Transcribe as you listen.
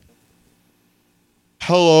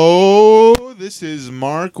Hello, this is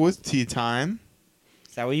Mark with Tea Time.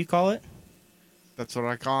 Is that what you call it? That's what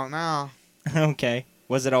I call it now. Okay.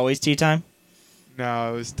 Was it always tea time?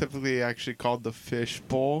 No, it was typically actually called the Fish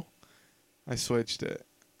Bowl. I switched it.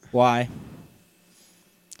 Why?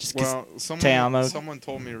 Just 'cause Well, Te amo. someone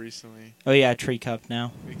told me recently. Oh yeah, tree cup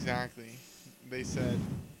now. Exactly. They said,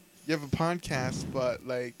 you have a podcast, but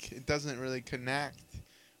like it doesn't really connect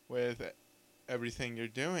with everything you're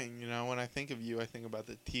doing. You know, when I think of you, I think about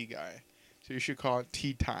the tea guy. So you should call it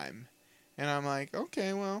Tea Time. And I'm like,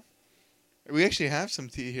 okay, well, we actually have some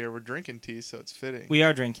tea here. We're drinking tea, so it's fitting. We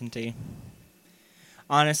are drinking tea.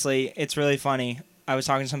 Honestly, it's really funny. I was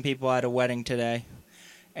talking to some people at a wedding today,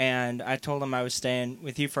 and I told them I was staying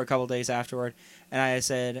with you for a couple days afterward, and I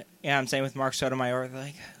said, yeah, I'm staying with Mark Sotomayor. They're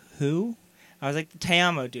like, who? I was like, the Te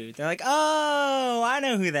amo dude. They're like, oh, I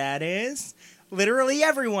know who that is. Literally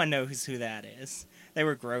everyone knows who that is. They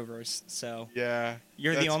were Grovers, so Yeah.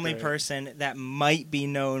 you're the that's only great. person that might be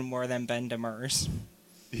known more than Ben Demers.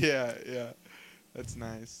 Yeah. That's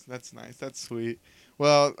nice. That's sweet.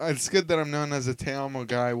 Well, it's good that I'm known as a Te Amo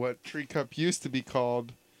guy. What Tree Cup used to be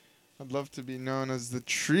called. I'd love to be known as the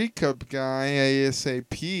Tree Cup guy,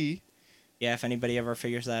 ASAP. Yeah, if anybody ever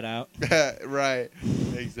figures that out. Right.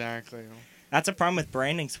 Exactly. That's a problem with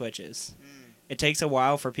branding switches. It takes a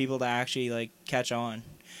while for people to actually catch on.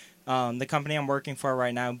 The company I'm working for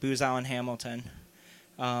right now, Booz Allen Hamilton,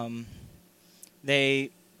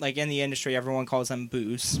 they in the industry everyone calls them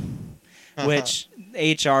Booze, which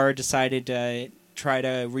HR decided to try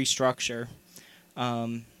to restructure.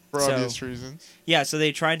 For obvious reasons. Yeah, so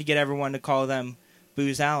they tried to get everyone to call them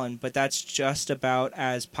Booz Allen, but that's just about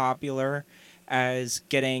as popular as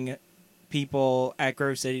getting people at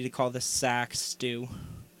Grove City to call the Sack Stew.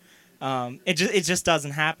 It just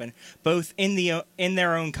doesn't happen. Both in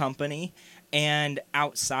their own company and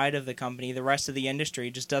outside of the company, the rest of the industry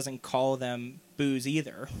just doesn't call them Booze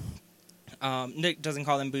either. Nick doesn't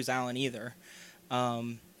call them Booz Allen either,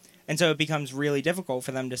 and so it becomes really difficult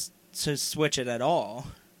for them to switch it at all.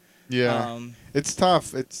 Yeah, it's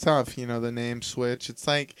tough. It's tough. You know, the name switch. It's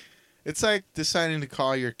like deciding to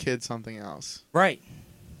call your kid something else. Right.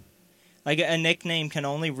 Like a nickname can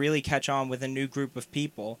only really catch on with a new group of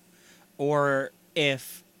people, or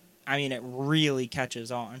if, it really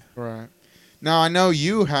catches on. Right. Now I know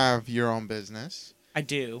you have your own business. I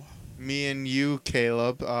do. Me and you,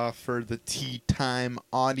 Caleb, for the Tea Time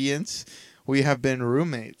audience, we have been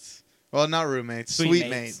roommates. Well, not roommates, suite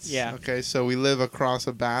mates. Yeah. Okay, so we live across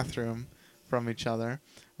a bathroom from each other.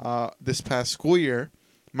 This past school year,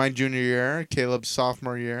 my junior year, Caleb's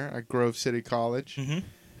sophomore year at Grove City College. Mm-hmm.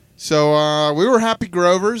 So we were happy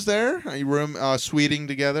Grovers there, suiting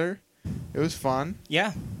together. It was fun.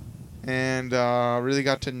 Yeah. And really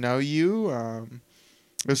got to know you.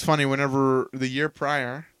 It was funny, whenever the year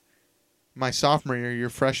prior, my sophomore year, your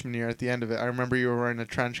freshman year, at the end of it, I remember you were wearing a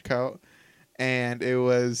trench coat, and it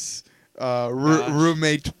was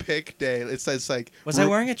roommate pick day. It's like... Was I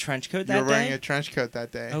wearing a trench coat that day? You were wearing a trench coat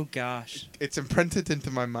that day. Oh, gosh. It's imprinted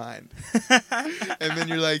into my mind. And then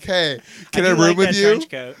you're like, hey, can I room like with that you? Trench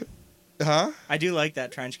coat. Huh? I do like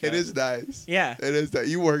that trench coat. It is nice. Yeah. It is that.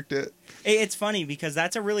 You worked it. It's funny because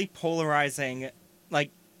that's a really polarizing,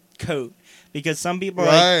 coat. Because some people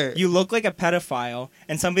are like, you look like a pedophile,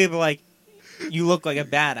 and some people are like, you look like a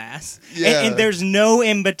badass. Yeah. And there's no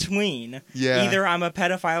in between. Yeah. Either I'm a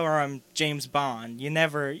pedophile or I'm James Bond.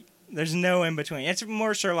 There's no in between. It's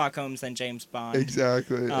more Sherlock Holmes than James Bond.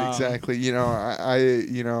 Exactly. You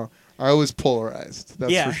know, I was polarized.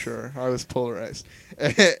 That's for sure. I was polarized.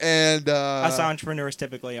 And us entrepreneurs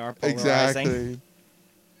typically are polarizing. Exactly.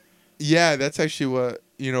 Yeah, that's actually what,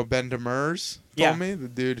 Ben Demers told me, the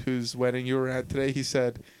dude whose wedding you were at today. He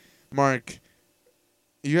said, Mark,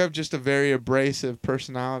 you have just a very abrasive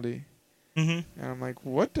personality. Mm-hmm. And I'm like,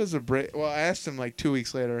 what does abrasive... Well, I asked him 2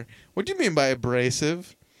 weeks later, what do you mean by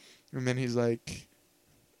abrasive? And then he's like,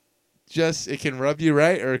 just, it can rub you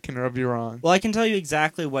right or it can rub you wrong. Well, I can tell you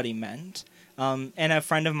exactly what he meant. And a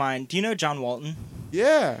friend of mine, do you know John Walton?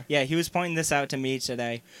 Yeah. Yeah, he was pointing this out to me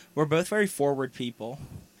today. We're both very forward people.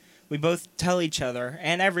 We both tell each other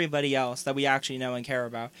and everybody else that we actually know and care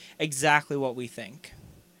about exactly what we think.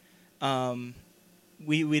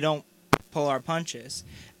 We don't pull our punches.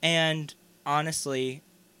 And honestly,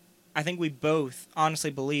 I think we both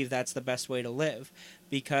honestly believe that's the best way to live.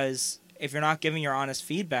 Because if you're not giving your honest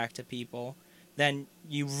feedback to people, then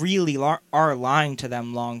you really are lying to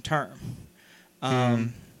them long term.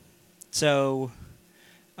 So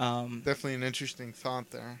Definitely an interesting thought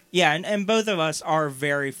there. Yeah, and both of us are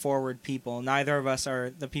very forward people. Neither of us are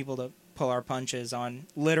the people to pull our punches on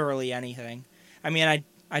literally anything. I mean,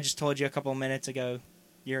 I just told you a couple minutes ago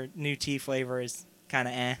your new tea flavor is kind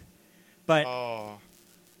of eh. But Oh,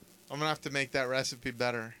 I'm gonna have to make that recipe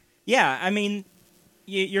better. yeah, I mean,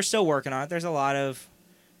 you're still working on it. There's a lot of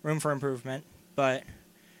room for improvement, but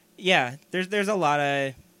yeah, there's a lot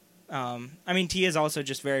of. I mean, tea is also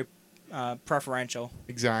just very preferential.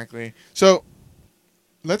 Exactly. So,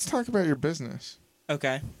 let's talk about your business.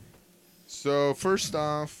 Okay. So first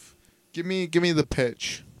off, give me the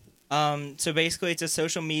pitch. So basically, it's a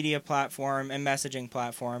social media platform and messaging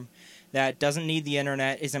platform that doesn't need the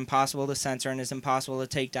internet, is impossible to censor, and is impossible to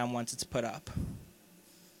take down once it's put up.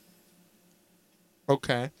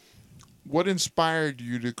 Okay. What inspired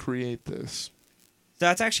you to create this? So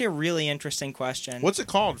that's actually a really interesting question. What's it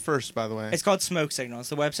called first, by the way? It's called Smoke Signals.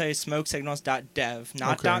 The website is smokesignals.dev,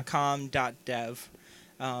 not Okay. .com, .dev.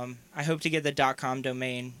 I hope to get the .com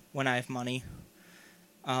domain when I have money.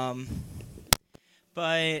 But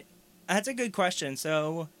that's a good question.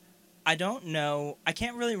 So I don't know. I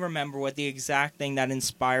can't really remember what the exact thing that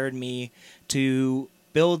inspired me to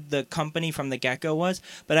build the company from the get-go was,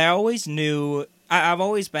 but I always knew I've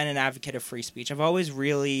always been an advocate of free speech. I've always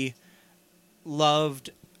really loved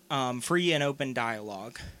free and open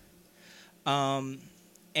dialogue.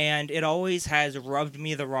 And it always has rubbed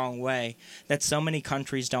me the wrong way that so many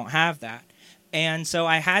countries don't have that. And so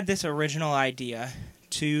I had this original idea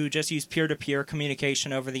to just use peer-to-peer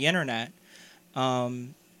communication over the internet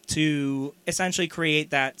to essentially create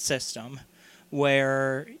that system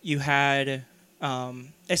where you had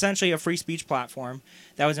essentially a free speech platform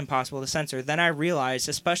that was impossible to censor. Then I realized,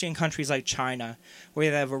 especially in countries like China, where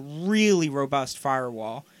they have a really robust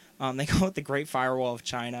firewall, they call it the Great Firewall of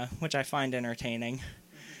China, which I find entertaining.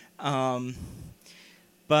 But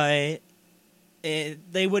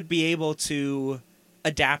they would be able to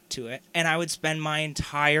adapt to it, and I would spend my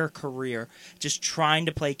entire career just trying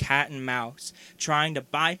to play cat and mouse, trying to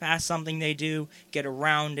bypass something they do, get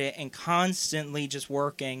around it, and constantly just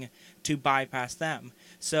working to bypass them.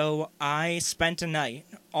 So I spent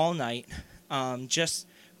all night, just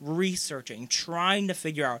researching, trying to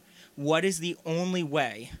figure out what is the only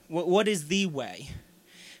way, what is the way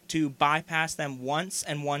to bypass them once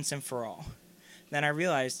and for all. Then I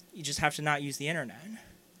realized you just have to not use the internet,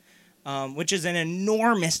 which is an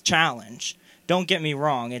enormous challenge. Don't get me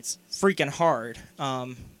wrong, it's freaking hard.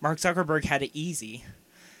 Mark Zuckerberg had it easy.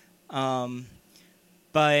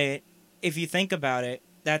 But if you think about it,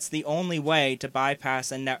 that's the only way to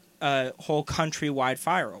bypass a whole countrywide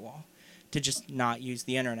firewall, to just not use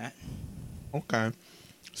the internet. Okay.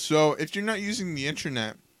 So if you're not using the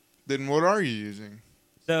internet, then what are you using?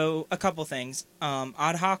 So a couple things.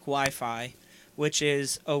 Ad hoc Wi-Fi, which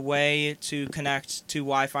is a way to connect to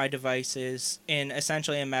Wi-Fi devices in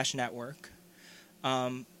essentially a mesh network.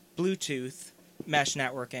 Bluetooth mesh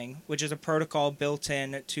networking, which is a protocol built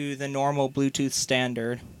in to the normal Bluetooth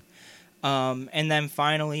standard. And then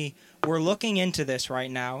finally, we're looking into this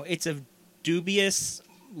right now. It's a dubious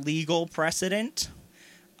legal precedent,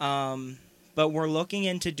 but we're looking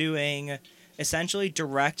into doing essentially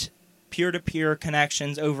direct peer-to-peer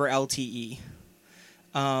connections over LTE.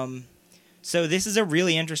 So this is a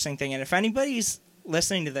really interesting thing, and if anybody's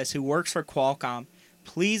listening to this who works for Qualcomm,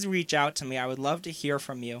 please reach out to me. I would love to hear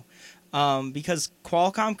from you, because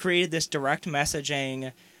Qualcomm created this direct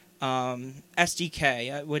messaging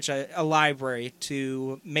SDK, which a library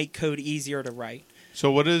to make code easier to write.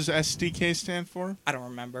 So what does SDK stand for? I don't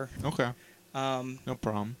remember. Okay. No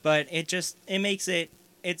problem. But it makes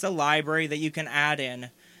it's a library that you can add in,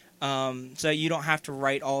 so you don't have to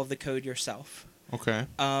write all of the code yourself. Okay.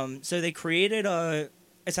 So they created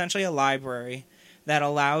essentially a library that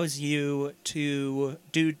allows you to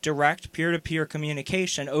do direct peer-to-peer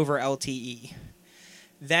communication over LTE.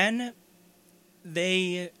 Then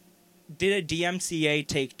they did a DMCA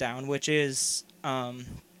takedown, which is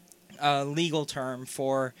a legal term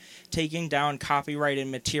for taking down copyrighted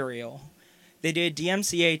material. They did a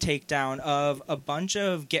DMCA takedown of a bunch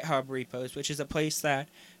of GitHub repos, which is a place that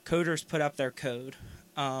coders put up their code,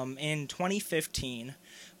 in 2015,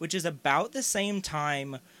 which is about the same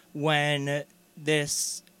time when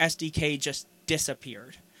this SDK just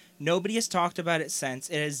disappeared. Nobody has talked about it since.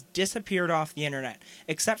 It has disappeared off the internet,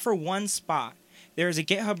 except for one spot. There is a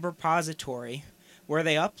GitHub repository where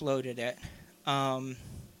they uploaded it,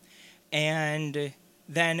 and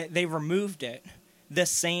then they removed it the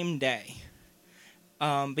same day.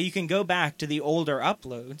 But you can go back to the older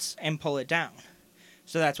uploads and pull it down.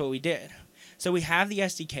 So that's what we did. So we have the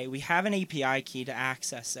SDK, we have an API key to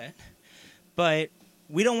access it, but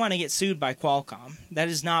we don't want to get sued by Qualcomm. That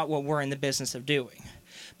is not what we're in the business of doing.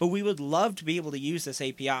 But we would love to be able to use this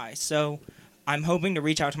API. So I'm hoping to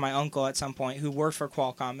reach out to my uncle at some point who worked for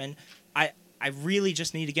Qualcomm, and I really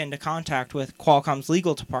just need to get into contact with Qualcomm's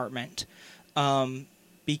legal department,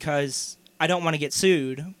 because I don't want to get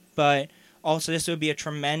sued, but also this would be a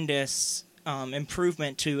tremendous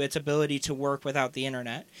improvement to its ability to work without the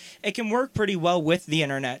internet. It can work pretty well with the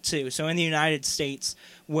internet too. So in the United States,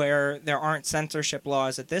 where there aren't censorship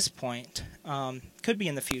laws at this point, could be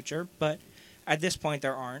in the future, but at this point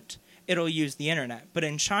there aren't, it'll use the internet. But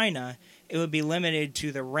in China, it would be limited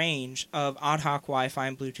to the range of ad hoc Wi-Fi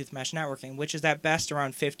and Bluetooth mesh networking, which is at best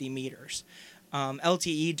around 50 meters.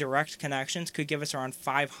 LTE direct connections could give us around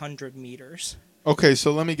 500 meters. Okay,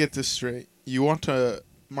 so let me get this straight. You want to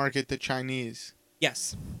market the Chinese?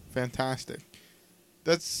 Yes. Fantastic.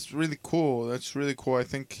 That's really cool. I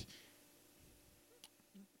think.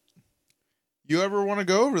 You ever want to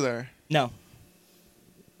go over there? No.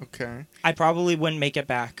 Okay. I probably wouldn't make it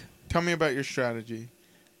back. Tell me about your strategy.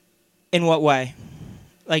 In what way?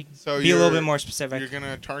 Like, So be a little bit more specific. You're going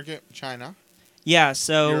to target China. Yeah,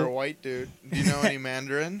 so... You're a white dude. Do you know any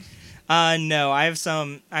Mandarin? No, I have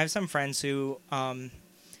some friends who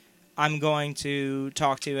I'm going to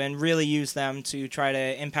talk to and really use them to try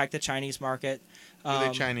to impact the Chinese market. Are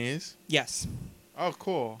they Chinese? Yes. Oh,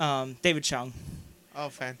 cool. David Chung. Oh,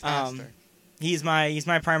 fantastic. He's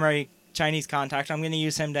my primary Chinese contact. I'm going to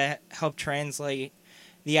use him to help translate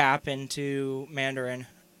the app into Mandarin,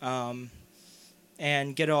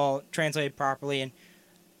 and get it all translated properly. And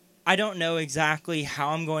I don't know exactly how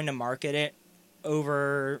I'm going to market it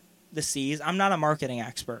over the seas. I'm not a marketing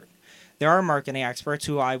expert. There are marketing experts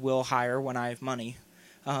who I will hire when I have money.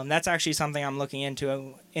 That's actually something I'm looking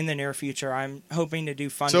into in the near future. I'm hoping to do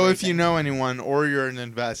fundraising. So if you know anyone or you're an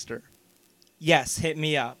investor, yes, hit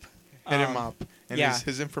me up. Hit him up. And yeah.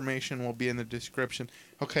 his information will be in the description.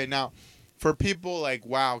 Okay, now, for people like,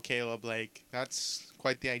 wow, Caleb, like, that's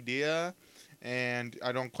quite the idea. And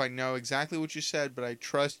I don't quite know exactly what you said, but I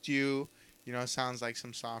trust you. You know, it sounds like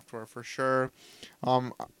some software for sure.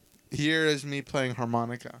 Here is me playing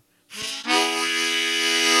harmonica.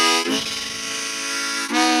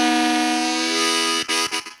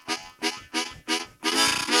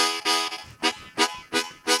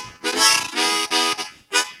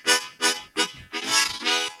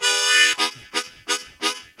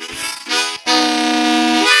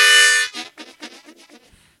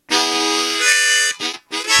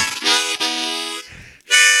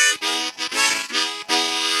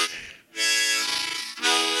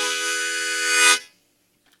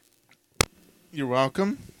 You're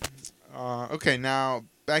welcome. Okay, now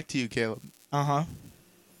back to you, Caleb. Uh-huh.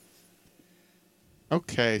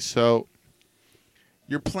 Okay, so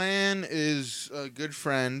your plan is a good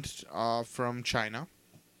friend from China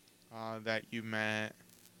that you met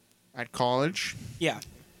at college. Yeah.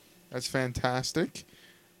 That's fantastic.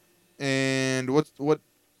 And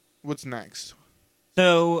what's next?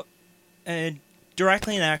 So,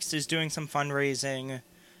 directly next is doing some fundraising.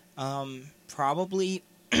 Probably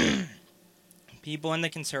people in the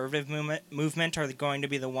conservative movement are going to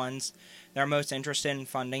be the ones that are most interested in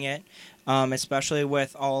funding it, especially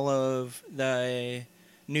with all of the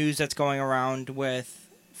news that's going around with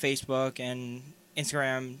Facebook and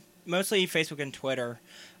Instagram, mostly Facebook and Twitter,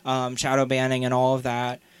 shadow banning and all of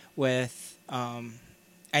that with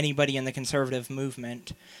anybody in the conservative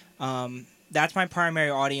movement. That's my primary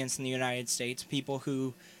audience in the United States, people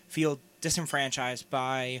who feel disenfranchised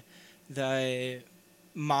by the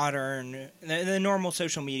normal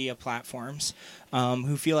social media platforms,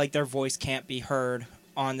 who feel like their voice can't be heard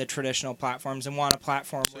on the traditional platforms and want a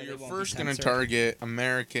platform So where you're they won't be first going to censored. target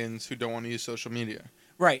Americans who don't want to use social media.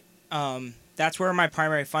 Right. That's where my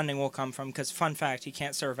primary funding will come from, because fun fact, you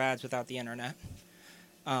can't serve ads without the internet.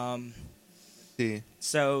 See.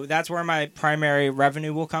 So that's where my primary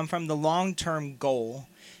revenue will come from. The long-term goal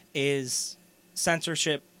is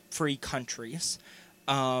censorship-free countries,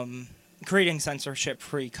 creating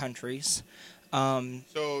censorship-free countries.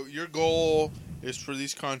 So your goal is for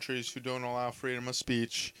these countries who don't allow freedom of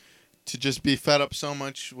speech to just be fed up so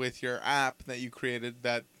much with your app that you created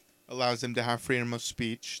that allows them to have freedom of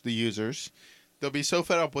speech, the users. They'll be so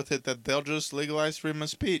fed up with it that they'll just legalize freedom of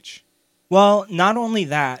speech. Well, not only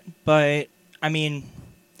that, but, I mean,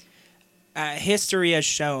 history has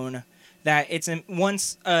shown that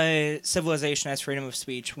once a civilization has freedom of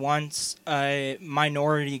speech, once a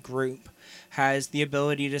minority group has the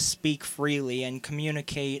ability to speak freely and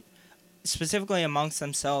communicate specifically amongst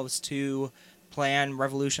themselves to plan,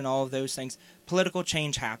 revolution, all of those things, political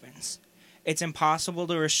change happens. It's impossible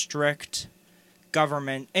to restrict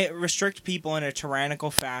people in a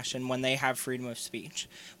tyrannical fashion when they have freedom of speech.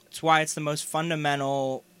 That's why it's the most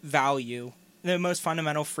fundamental value, the most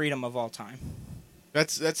fundamental freedom of all time.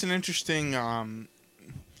 That's an interesting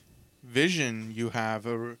vision you have,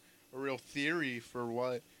 a real theory for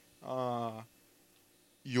what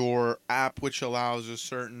your app, which allows a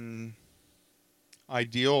certain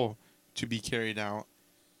ideal to be carried out,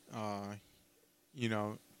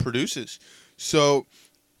 produces. So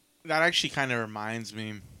that actually kind of reminds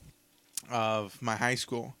me of my high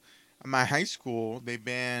school. At my high school, they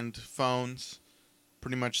banned phones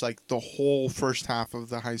pretty much like the whole first half of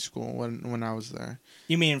the high school when I was there.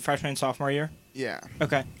 You mean freshman, sophomore year? Yeah.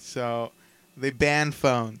 Okay. So they banned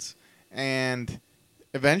phones, and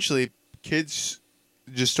eventually kids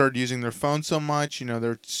just started using their phones so much. There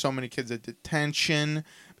were so many kids at detention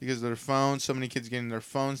because of their phones, so many kids getting their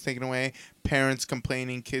phones taken away, parents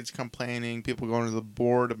complaining, kids complaining, people going to the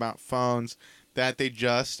board about phones, that they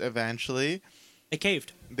just eventually... They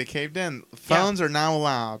caved. They caved in. Phones are now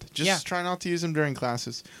allowed. Just try not to use them during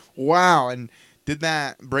classes. Wow. And did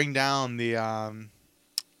that bring down the kind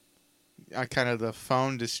of the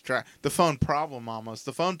phone the phone problem almost?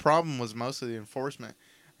 The phone problem was mostly the enforcement,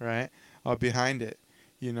 right? Behind it,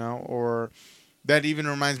 or that even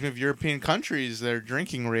reminds me of European countries, their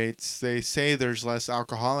drinking rates. They say there's less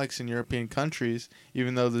alcoholics in European countries,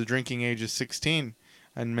 even though the drinking age is 16.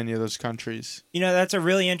 In many of those countries. That's a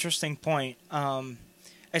really interesting point.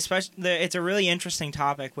 Especially, it's a really interesting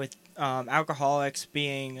topic with alcoholics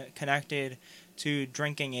being connected to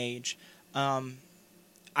drinking age.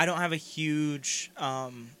 I don't have a huge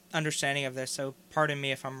understanding of this, so pardon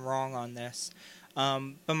me if I'm wrong on this.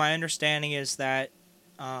 But my understanding is that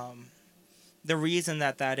the reason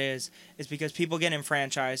that is because people get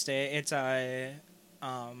enfranchised. It's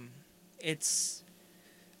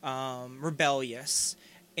rebellious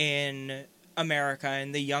in America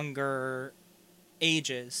in the younger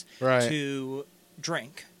ages to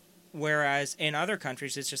drink, whereas in other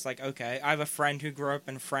countries it's just like, okay, I have a friend who grew up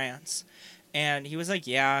in France, and he was like,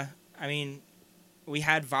 yeah, I mean, we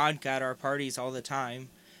had vodka at our parties all the time,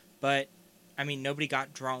 but I mean, nobody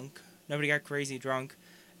got drunk, nobody got crazy drunk.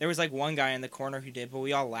 There was like one guy in the corner who did, but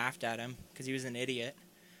we all laughed at him because he was an idiot.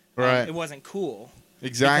 It wasn't cool.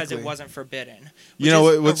 Exactly. Because it wasn't forbidden.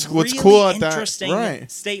 What's cool at that? Interesting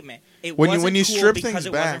statement. It when wasn't you cool strip because things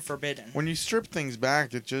it back, wasn't forbidden. When you strip things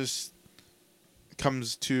back, it just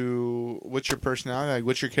comes to what's your personality like,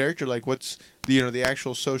 what's your character like, what's the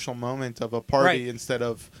actual social moment of a party, instead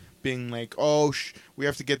of being like, oh, we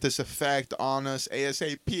have to get this effect on us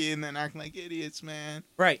ASAP and then acting like idiots, man.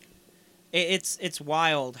 Right. It's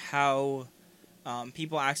wild how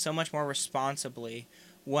people act so much more responsibly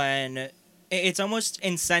when it's almost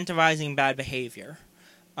incentivizing bad behavior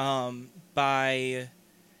by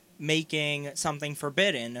making something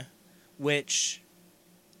forbidden, which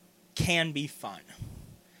can be fun.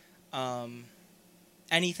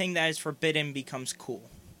 Anything that is forbidden becomes cool.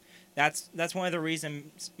 That's one of the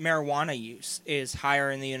reasons marijuana use is higher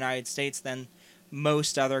in the United States than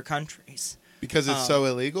most other countries. Because it's so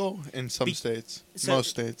illegal in some states.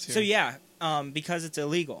 Most states. Yeah. So yeah, because it's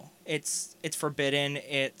illegal. It's forbidden.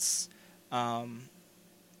 It's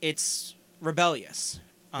rebellious.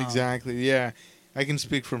 Exactly. Yeah, I can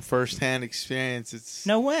speak from firsthand experience. It's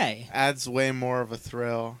no way. Adds way more of a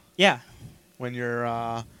thrill. Yeah. When you're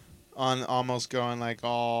on almost going like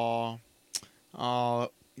all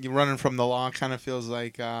you're running from the law, kind of feels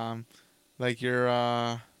like you're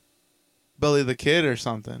Billy the Kid or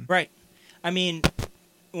something. Right. I mean,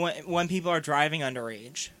 when people are driving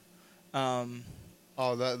underage.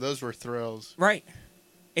 Those were thrills. Right.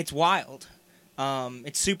 It's wild.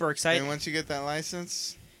 It's super exciting. And once you get that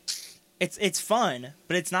license, it's fun,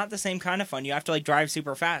 but it's not the same kind of fun. You have to drive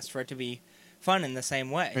super fast for it to be fun in the same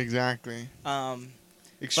way. Exactly.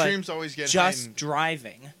 Extremes always get heightened.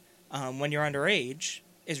 Driving when you're underage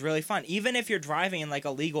is really fun. Even if you're driving in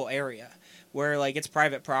a legal area where it's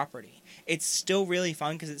private property, it's still really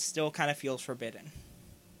fun because it still kind of feels forbidden.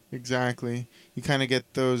 Exactly. You kind of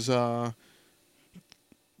get those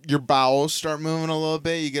your bowels start moving a little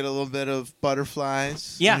bit. You get a little bit of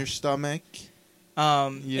butterflies in your stomach. It's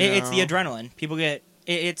the adrenaline. People get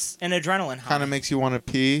it's an adrenaline high. Kind of makes you want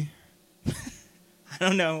to pee. I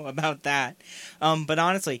don't know about that. But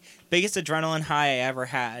honestly, biggest adrenaline high I ever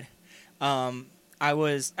had.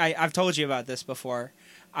 I've told you about this before.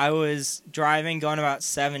 I was driving, going about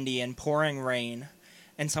 70 in pouring rain,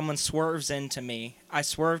 and someone swerves into me. I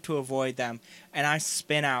swerve to avoid them, and I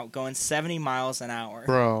spin out going 70 miles an hour.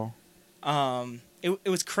 Bro. It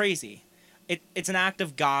was crazy. It's an act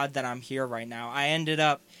of God that I'm here right now. I ended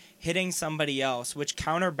up hitting somebody else, which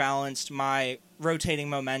counterbalanced my rotating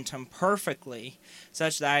momentum perfectly,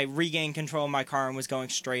 such that I regained control of my car and was going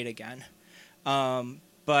straight again.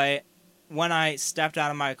 But when I stepped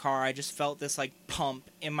out of my car, I just felt this pump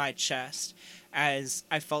in my chest, as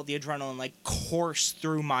I felt the adrenaline like course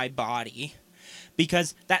through my body.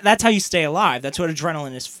 Because that's how you stay alive. That's what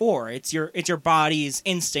adrenaline is for. It's your body's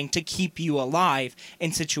instinct to keep you alive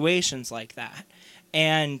in situations like that.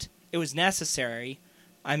 And it was necessary.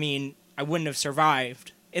 I mean, I wouldn't have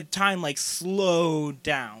survived. Time like slowed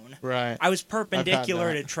down. Right. I was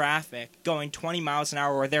perpendicular that. to traffic, going 20 miles an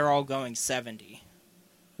hour where they're all going 70.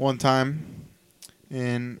 One time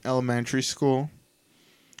in elementary school,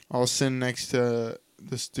 I was sitting next to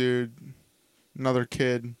this dude, another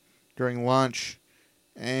kid, during lunch,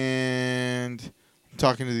 and I'm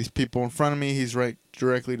talking to these people in front of me. He's right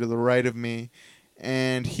directly to the right of me,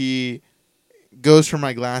 and he goes for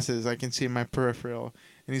my glasses. I can see my peripheral,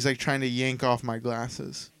 and he's like trying to yank off my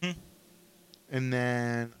glasses. And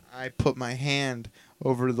then I put my hand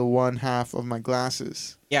over the one half of my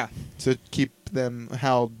glasses. Yeah. To keep them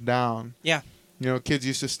held down. Yeah. You know, kids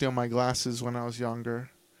used to steal my glasses when I was younger.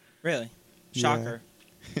 Really? Shocker.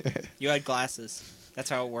 Yeah. You had glasses. That's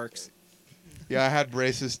how it works. Yeah, I had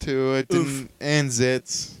braces too. It didn't, and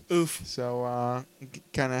zits. Oof. So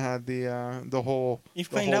kind of had the whole. You've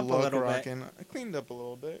cleaned up a little bit. Rocking. I cleaned up a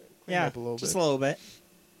little bit. Just a little bit.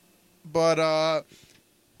 But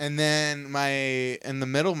and then in the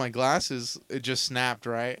middle of my glasses, it just snapped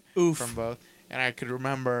right. Oof. From both, and I could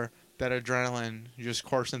remember that adrenaline just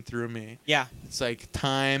coursing through me. Yeah. It's like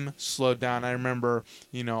time slowed down. I remember,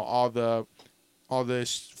 all the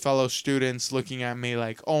fellow students looking at me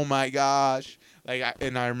like, "Oh my gosh!"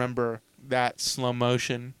 And I remember that slow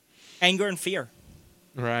motion. Anger and fear.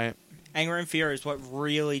 Right. Anger and fear is what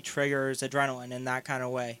really triggers adrenaline in that kind of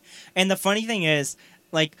way. And the funny thing is,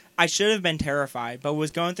 like, I should have been terrified, but what was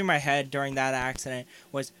going through my head during that accident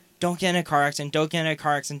was, don't get in a car accident, don't get in a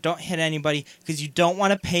car accident, don't hit anybody, because you don't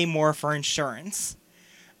want to pay more for insurance.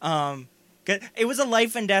 It was a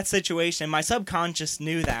life and death situation. My subconscious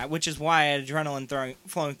knew that, which is why I had adrenaline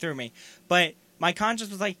flowing through me. But my conscience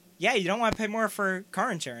was like, yeah, you don't want to pay more for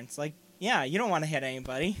car insurance. Like, yeah, you don't want to hit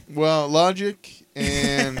anybody. Well, logic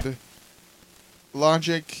and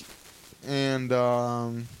logic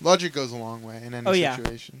goes a long way in any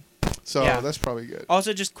situation. So that's probably good.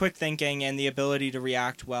 Also, just quick thinking and the ability to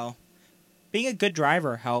react well. Being a good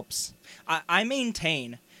driver helps. I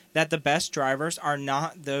maintain that the best drivers are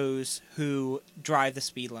not those who drive the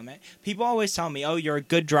speed limit. People always tell me, oh, you're a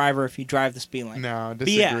good driver if you drive the speed limit. No,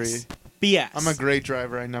 disagree. BS. I'm a great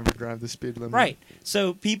driver. I never drive the speed limit. Right.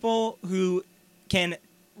 So people who can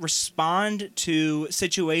respond to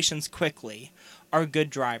situations quickly are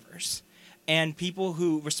good drivers. And people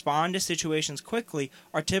who respond to situations quickly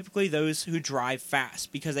are typically those who drive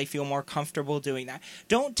fast because they feel more comfortable doing that.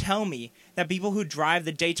 Don't tell me that people who drive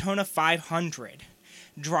the Daytona 500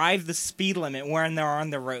 drive the speed limit when they're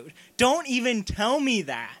on the road. Don't even tell me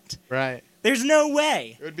that. Right. There's no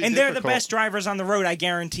way. And difficult. They're the best drivers on the road, I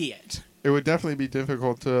guarantee it. It would definitely be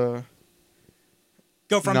difficult to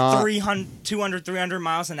go from 200, 300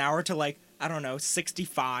 miles an hour to, like, I don't know,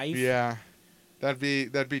 65. Yeah. That'd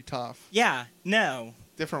be tough. Yeah, no.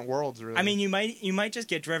 Different worlds, really. I mean, you might just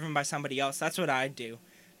get driven by somebody else. That's what I'd do.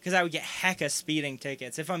 Because I would get hecka speeding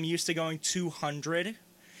tickets. If I'm used to going 200,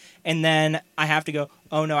 and then I have to go,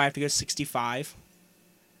 oh no, I have to go 65.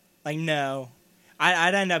 Like, no.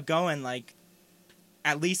 I'd end up going, like,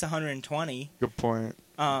 at least 120. Good point.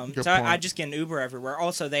 I'd just get an Uber everywhere.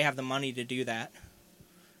 Also, they have the money to do that.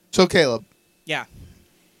 So, Caleb. Yeah.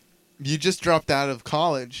 You just dropped out of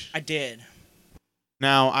college. I did.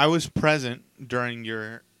 Now, I was present during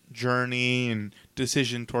your journey and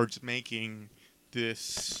decision towards making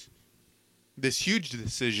this huge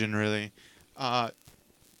decision, really. Why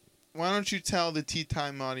don't you tell the Tea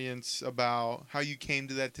Time audience about how you came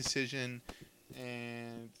to that decision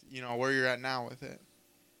and, where you're at now with it?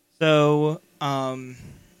 So,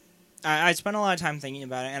 I spent a lot of time thinking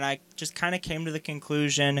about it, and I just kind of came to the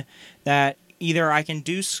conclusion that either I can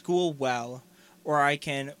do school well or I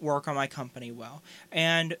can work on my company well.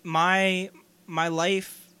 And my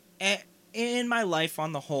life, in my life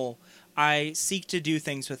on the whole, I seek to do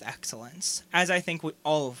things with excellence, as I think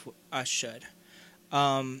all of us should.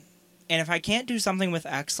 And if I can't do something with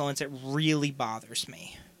excellence, it really bothers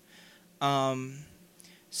me.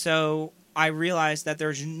 So I realized that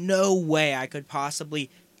there's no way I could possibly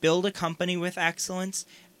build a company with excellence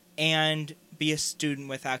and be a student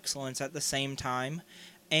with excellence at the same time.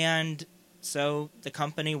 And so the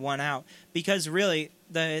company won out. Because really,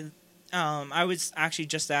 I was actually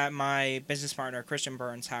just at my business partner, Christian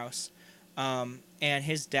Burns' house. And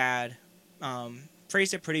his dad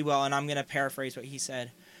phrased it pretty well, and I'm going to paraphrase what he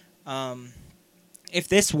said. If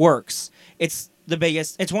this works, it's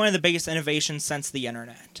one of the biggest innovations since the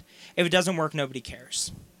internet. If it doesn't work, nobody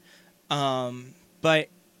cares. But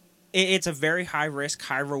it's a very high risk,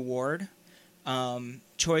 high reward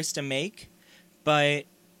choice to make, but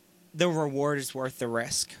the reward is worth the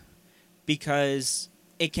risk because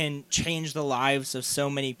it can change the lives of so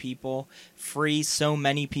many people, free so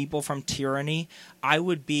many people from tyranny. I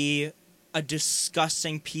would be a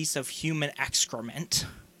disgusting piece of human excrement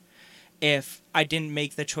if I didn't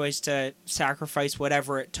make the choice to sacrifice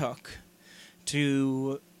whatever it took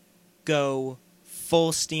to go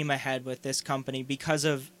full steam ahead with this company because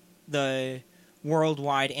of the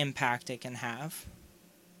worldwide impact it can have.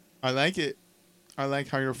 I like it. I like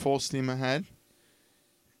how you're full steam ahead.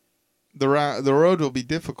 The road will be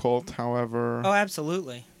difficult, however. Oh,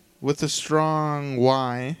 absolutely. With a strong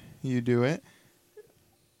why you do it,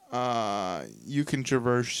 you can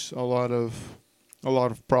traverse a lot of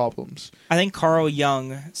problems. I think Carl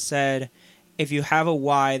Jung said, if you have a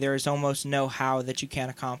why, there is almost no how that you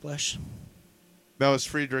can't accomplish. That was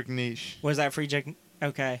Friedrich Nietzsche. Was that Friedrich?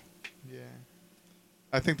 Okay. Yeah.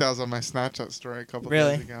 I think that was on my Snapchat story a couple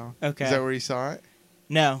Really? days ago. Okay. Is that where you saw it?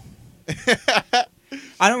 No.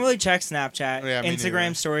 I don't really check Snapchat. Yeah, me Instagram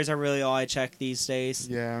neither. stories are really all I check these days.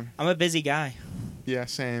 Yeah. I'm a busy guy. Yeah,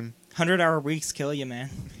 same. 100-hour weeks kill you, man.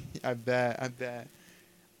 I bet.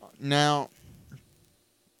 Now,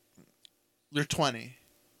 you're 20,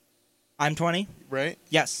 I'm 20? right?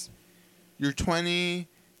 Yes. You're 20.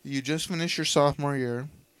 You just finished your sophomore year.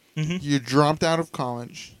 Mm-hmm. You dropped out of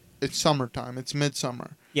college. It's summertime. It's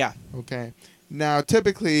midsummer. Yeah. Okay. Now,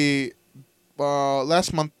 typically,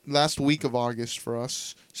 last week of August for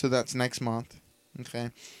us, so that's next month.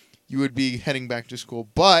 Okay, you would be heading back to school,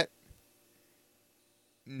 but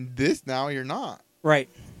now you're not. Right.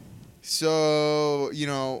 So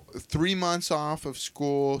 3 months off of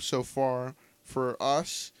school so far for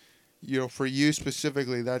us. For you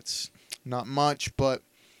specifically, that's not much, but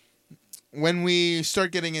when we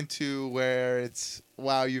start getting into where it's,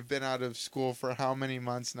 wow, you've been out of school for how many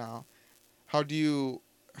months now? How do you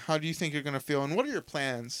think you're going to feel, and what are your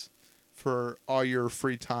plans for all your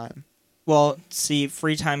free time? Well, see,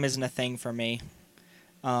 free time isn't a thing for me.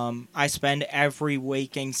 I spend every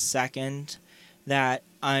waking second that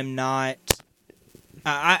I'm not...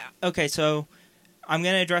 Okay, so I'm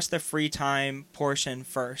going to address the free time portion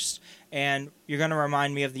first, and you're going to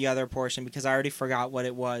remind me of the other portion because I already forgot what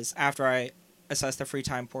it was after I assess the free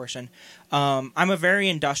time portion. I'm a very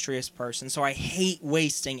industrious person, so I hate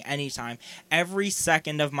wasting any time. Every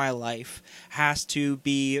second of my life has to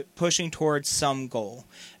be pushing towards some goal.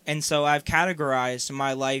 And so I've categorized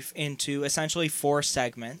my life into essentially 4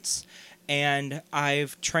 segments, and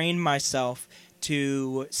I've trained myself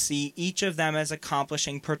to see each of them as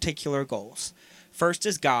accomplishing particular goals. First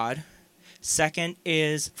is God. Second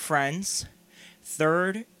is friends.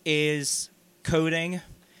 Third is coding.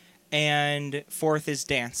 And fourth is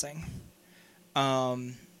dancing.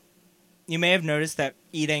 You may have noticed that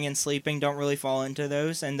eating and sleeping don't really fall into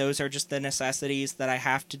those, and those are just the necessities that I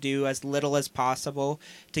have to do as little as possible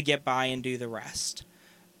to get by and do the rest.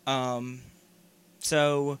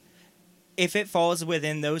 So if it falls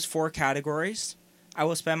within those 4 categories, I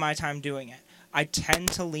will spend my time doing it. I tend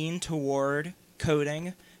to lean toward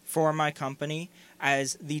coding for my company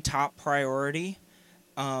as the top priority.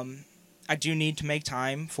 I do need to make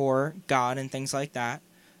time for God and things like that.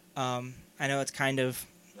 I know it's kind of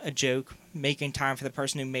a joke, making time for the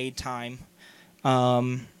person who made time.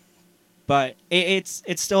 But it's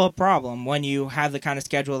still a problem when you have the kind of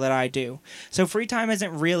schedule that I do. So free time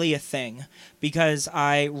isn't really a thing because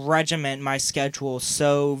I regiment my schedule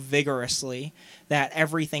so vigorously that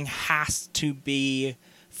everything has to be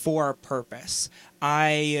for a purpose.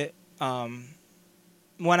 When I'm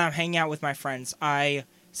hanging out with my friends, I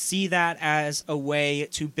see that as a way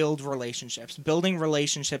to build relationships. Building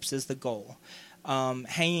relationships is the goal.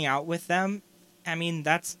 Hanging out with them, I mean,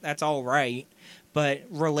 that's all right, but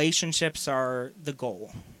relationships are the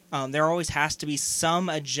goal. There always has to be some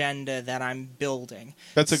agenda that I'm building.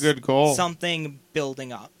 That's a good goal. Something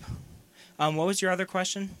building up. What was your other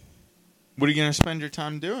question? What are you going to spend your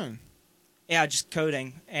time doing? Yeah, just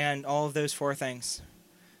coding and all of those 4 things.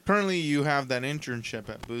 Currently, you have that internship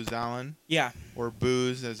at Booz Allen. Yeah. Or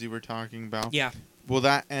Booz, as you were talking about. Yeah. Will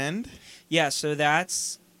that end? Yeah, so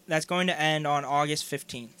that's going to end on August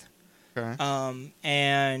 15th. Okay.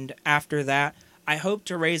 And after that, I hope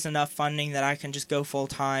to raise enough funding that I can just go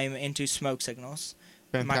full-time into Smoke Signals,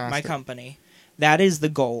 my company. That is the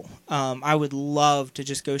goal. I would love to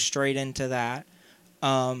just go straight into that.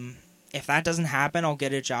 If that doesn't happen, I'll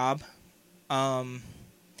get a job.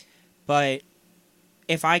 But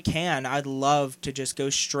if I can, I'd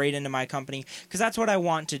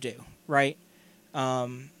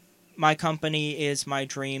my company is my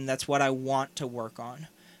dream. That's what I want to work on.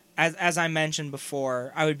 As I mentioned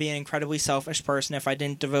before, I would be an incredibly selfish person if I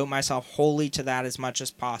didn't devote myself wholly to that as much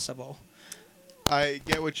as possible. I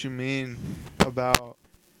get what you mean about,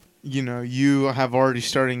 you have already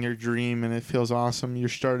starting your dream, and it feels awesome. You're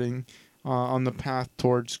starting on the path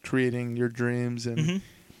towards creating your dreams, and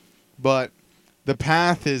but the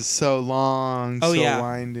path is so long,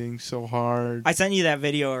 winding, so hard. I sent you that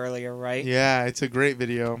video earlier, right? Yeah, it's a great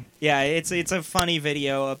video. Yeah, it's a funny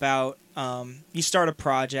video about you start a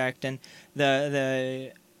project and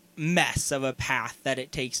the mess of a path that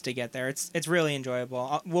it takes to get there. It's really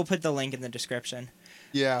enjoyable. We'll put the link in the description.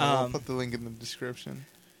 Yeah, we'll put the link in the description.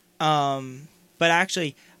 But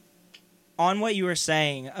actually, on what you were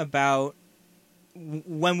saying about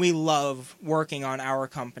when we love working on our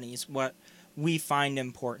companies, what we find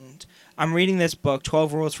important. I'm reading this book,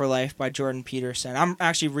 12 Rules for Life by Jordan Peterson. I'm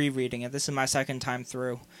actually rereading it. This is my second time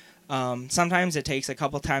through. Sometimes it takes a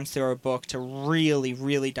couple times through a book to really,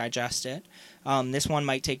 really digest it. This one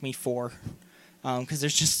might take me 4 because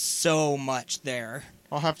there's just so much there.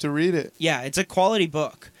 I'll have to read it. Yeah, it's a quality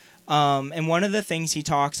book. And one of the things he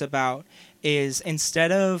talks about is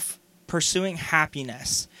instead of pursuing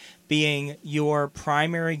happiness being your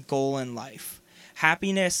primary goal in life,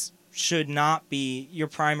 happiness should not be your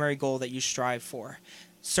primary goal that you strive for.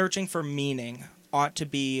 Searching for meaning ought to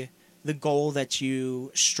be the goal that you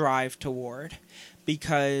strive toward,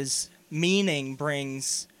 because meaning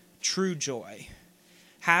brings true joy.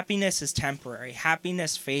 Happiness is temporary.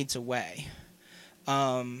 Happiness fades away.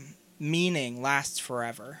 Meaning lasts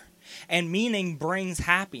forever. And meaning brings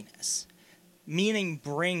happiness. Meaning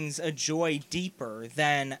brings a joy deeper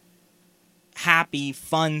than happy,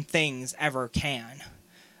 fun things ever can.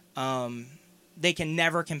 They can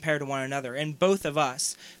never compare to one another, and both of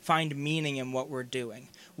us find meaning in what we're doing.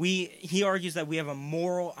 He argues that we have a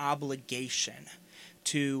moral obligation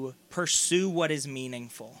to pursue what is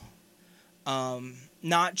meaningful.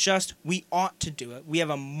 Not just we ought to do it. We have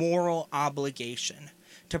a moral obligation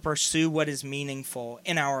to pursue what is meaningful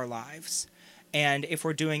in our lives. And if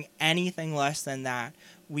we're doing anything less than that,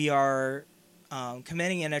 we are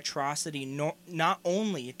committing an atrocity not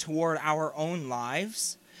only toward our own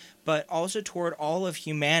lives, but also toward all of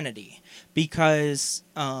humanity. Because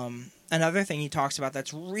another thing he talks about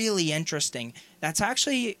that's really interesting, that's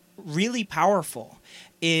actually really powerful,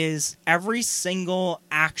 is every single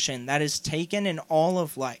action that is taken in all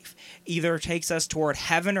of life either takes us toward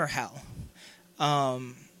heaven or hell.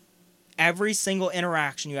 Every single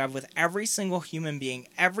interaction you have with every single human being,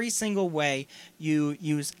 every single way you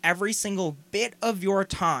use every single bit of your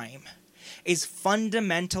time is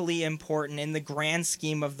fundamentally important in the grand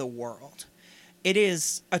scheme of the world. It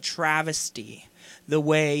is a travesty the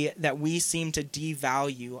way that we seem to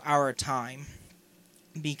devalue our time,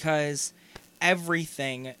 because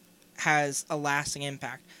everything has a lasting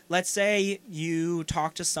impact. Let's say you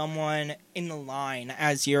talk to someone in the line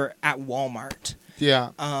as you're at Walmart.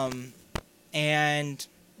 Yeah. And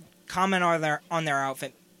comment on their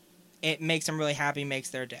outfit. It makes them really happy, makes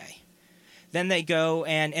their day. Then they go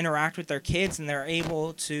and interact with their kids, and they're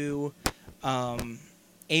able to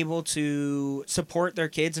support their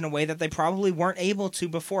kids in a way that they probably weren't able to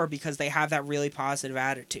before, because they have that really positive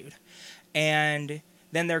attitude. And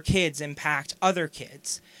then their kids impact other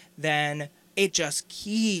kids. Then it just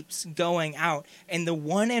keeps going out. And the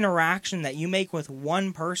one interaction that you make with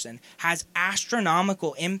one person has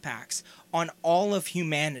astronomical impacts on all of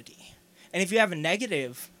humanity. And if you have a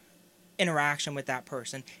negative interaction with that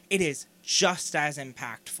person, it is just as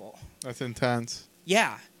impactful. That's intense.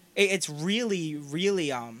 Yeah. It's really,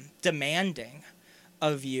 really demanding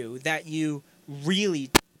of you that you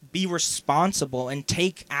really be responsible and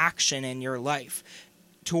take action in your life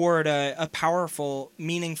toward a powerful,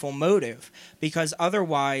 meaningful motive, because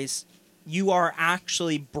otherwise you are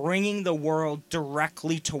actually bringing the world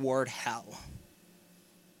directly toward hell,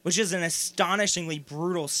 which is an astonishingly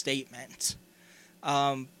brutal statement,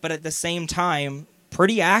 but at the same time,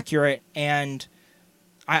 pretty accurate, and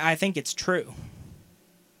I think it's true.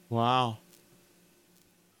 Wow.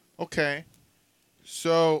 Okay.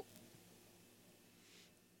 So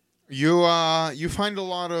you find a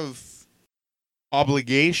lot of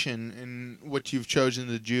obligation in what you've chosen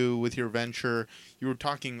to do with your venture. You were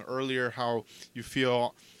talking earlier how you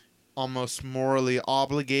feel almost morally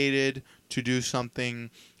obligated to do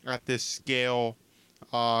something at this scale.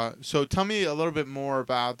 So tell me a little bit more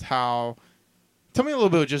about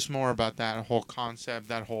just more about that whole concept,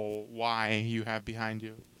 that whole why you have behind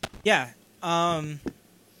you. Yeah.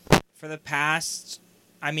 For the past,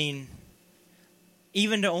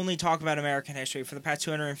 even to only talk about American history, for the past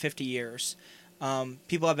 250 years,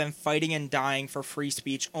 People have been fighting and dying for free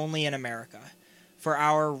speech only in America, for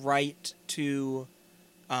our right to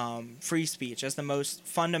free speech as the most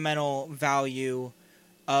fundamental value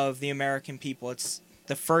of the American people. It's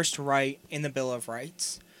the first right in the Bill of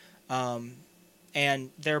Rights, and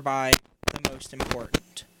thereby the most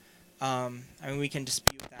important. I mean, we can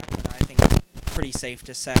dispute that, but I think it's pretty safe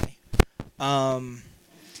to say.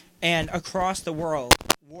 And across the world,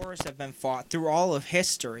 wars have been fought through all of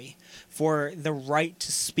history for the right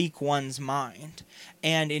to speak one's mind.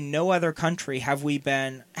 And in no other country has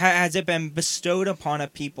it been bestowed upon a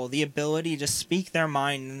people the ability to speak their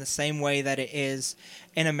mind in the same way that it is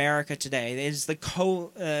in America today. It is the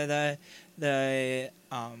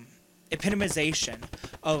epitomization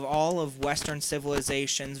of all of Western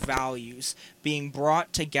civilization's values being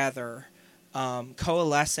brought together,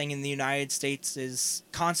 coalescing in the United States'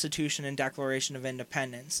 Constitution and Declaration of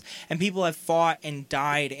Independence. And people have fought and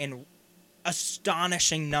died in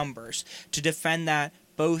astonishing numbers to defend that,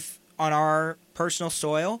 both on our personal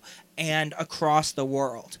soil and across the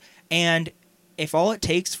world. And if all it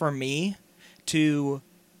takes for me to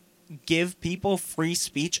give people free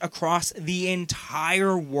speech across the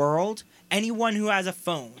entire world, anyone who has a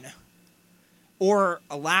phone or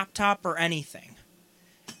a laptop or anything,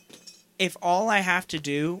 if all I have to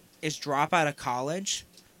do is drop out of college,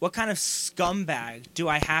 what kind of scumbag do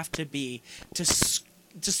I have to be to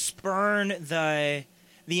spurn the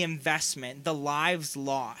investment, the lives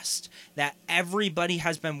lost that everybody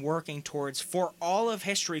has been working towards for all of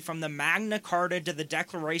history, from the Magna Carta to the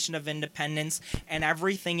Declaration of Independence and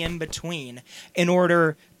everything in between, in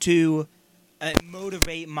order to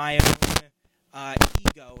motivate my own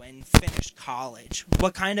ego and finish college?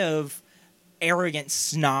 What kind of arrogant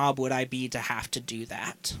snob would I be to have to do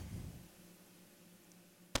that?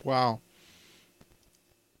 Wow.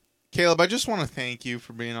 Caleb, I just want to thank you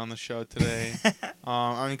for being on the show today.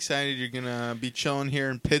 I'm excited you're going to be chilling here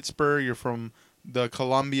in Pittsburgh. You're from the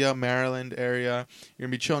Columbia, Maryland area. You're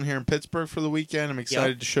going to be chilling here in Pittsburgh for the weekend. I'm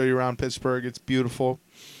excited to show you around Pittsburgh. It's beautiful.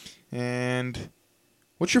 And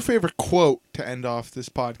what's your favorite quote to end off this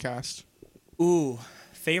podcast? Ooh,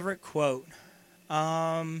 favorite quote.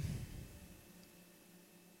 I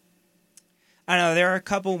don't know. There are a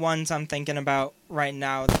couple ones I'm thinking about right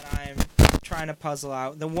now that I'm trying to puzzle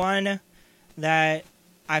out. The one that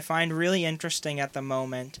I find really interesting at the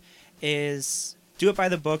moment is do it by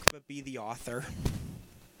the book, but be the author.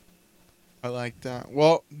 I like that.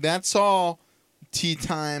 Well, that's all, Tea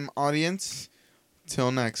Time audience.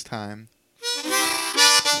 Till next time.